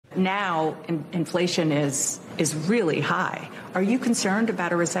now inflation is really high. Are you concerned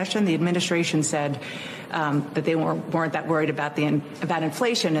about a recession? The administration said that they weren't that worried about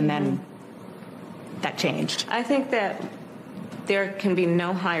inflation, and then that changed. I think that there can be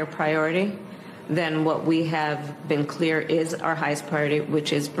no higher priority than what we have been clear is our highest priority,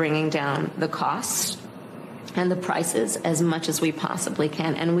 which is bringing down the costs and the prices as much as we possibly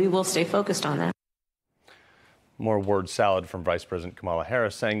can, and we will stay focused on that. More word salad from Vice President Kamala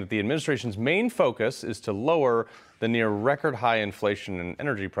Harris, saying that the administration's main focus is to lower the near record high inflation and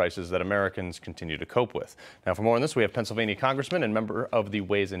energy prices that Americans continue to cope with. Now, for more on this, we have Pennsylvania Congressman and member of the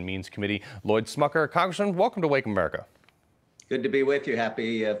Ways and Means Committee, Lloyd Smucker. Congressman, welcome to Wake America. Good to be with you.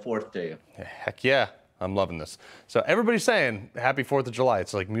 Happy 4th to you. Heck yeah. I'm loving this. So everybody's saying happy 4th of July.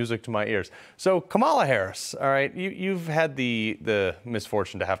 It's like music to my ears. So Kamala Harris, all right, you've had the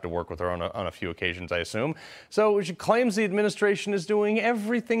misfortune to have to work with her on a few occasions, I assume. So she claims the administration is doing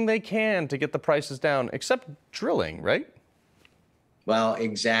everything they can to get the prices down, except drilling, right? Well,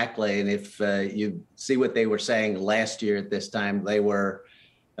 exactly. And if you see what they were saying last year at this time, they were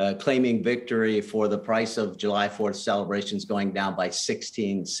claiming victory for the price of July 4th celebrations going down by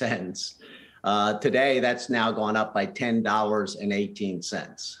 16 cents. Today, that's now gone up by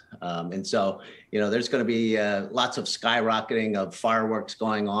 $10.18. And so, there's going to be lots of skyrocketing of fireworks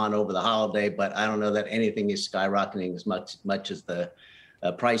going on over the holiday, but I don't know that anything is skyrocketing as much as the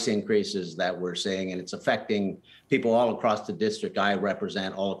price increases that we're seeing. And it's affecting people all across the district I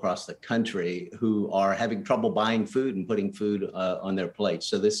represent, all across the country, who are having trouble buying food and putting food on their plates.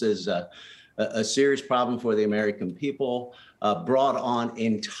 So this is a serious problem for the American people, brought on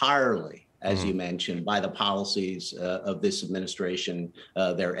entirely, as you mentioned, by the policies of this administration,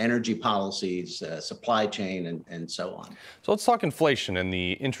 their energy policies, supply chain, and so on. So let's talk inflation and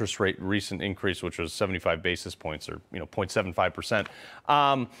the interest rate recent increase, which was 75 basis points, or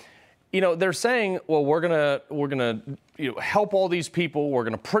 0.75%. They're saying, well, we're gonna help all these people. We're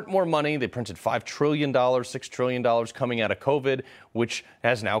gonna print more money. They printed $5 trillion, $6 trillion coming out of COVID, which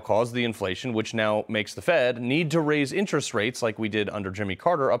has now caused the inflation, which now makes the Fed need to raise interest rates like we did under Jimmy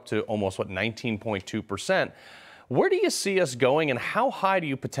Carter up to almost 19.2%. Where do you see us going, and how high do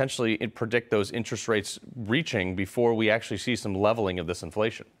you potentially predict those interest rates reaching before we actually see some leveling of this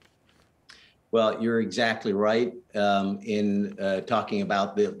inflation? Well, you're exactly right in talking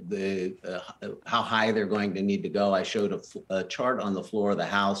about how high they're going to need to go. I showed a chart on the floor of the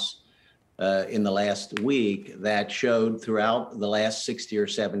House in the last week that showed throughout the last 60 or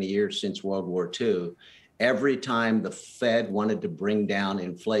 70 years since World War II, every time the Fed wanted to bring down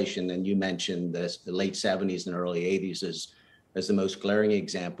inflation, and you mentioned this, the late 70s and early 80s as the most glaring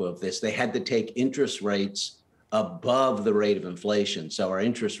example of this, they had to take interest rates above the rate of inflation. So our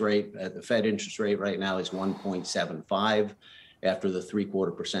interest rate, the Fed interest rate right now is 1.75 after the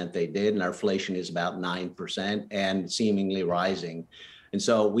 0.75% they did, and our inflation is about 9% and seemingly rising. And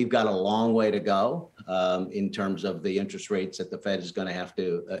so we've got a long way to go in terms of the interest rates that the Fed is going to have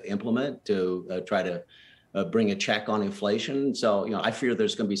to implement to try to bring a check on inflation. So, I fear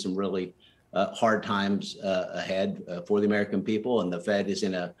there's going to be some really hard times ahead for the American people, and the Fed is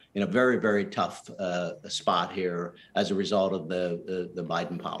in a very, very tough spot here as a result of the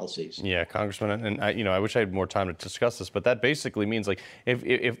Biden policies. Yeah, Congressman, and I wish I had more time to discuss this, but that basically means, like,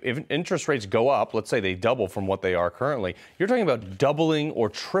 if interest rates go up, let's say they double from what they are currently, you're talking about doubling or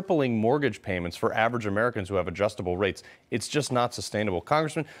tripling mortgage payments for average Americans who have adjustable rates. It's just not sustainable.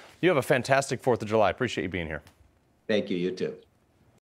 Congressman, you have a fantastic 4th of July. Appreciate you being here. Thank you. You too.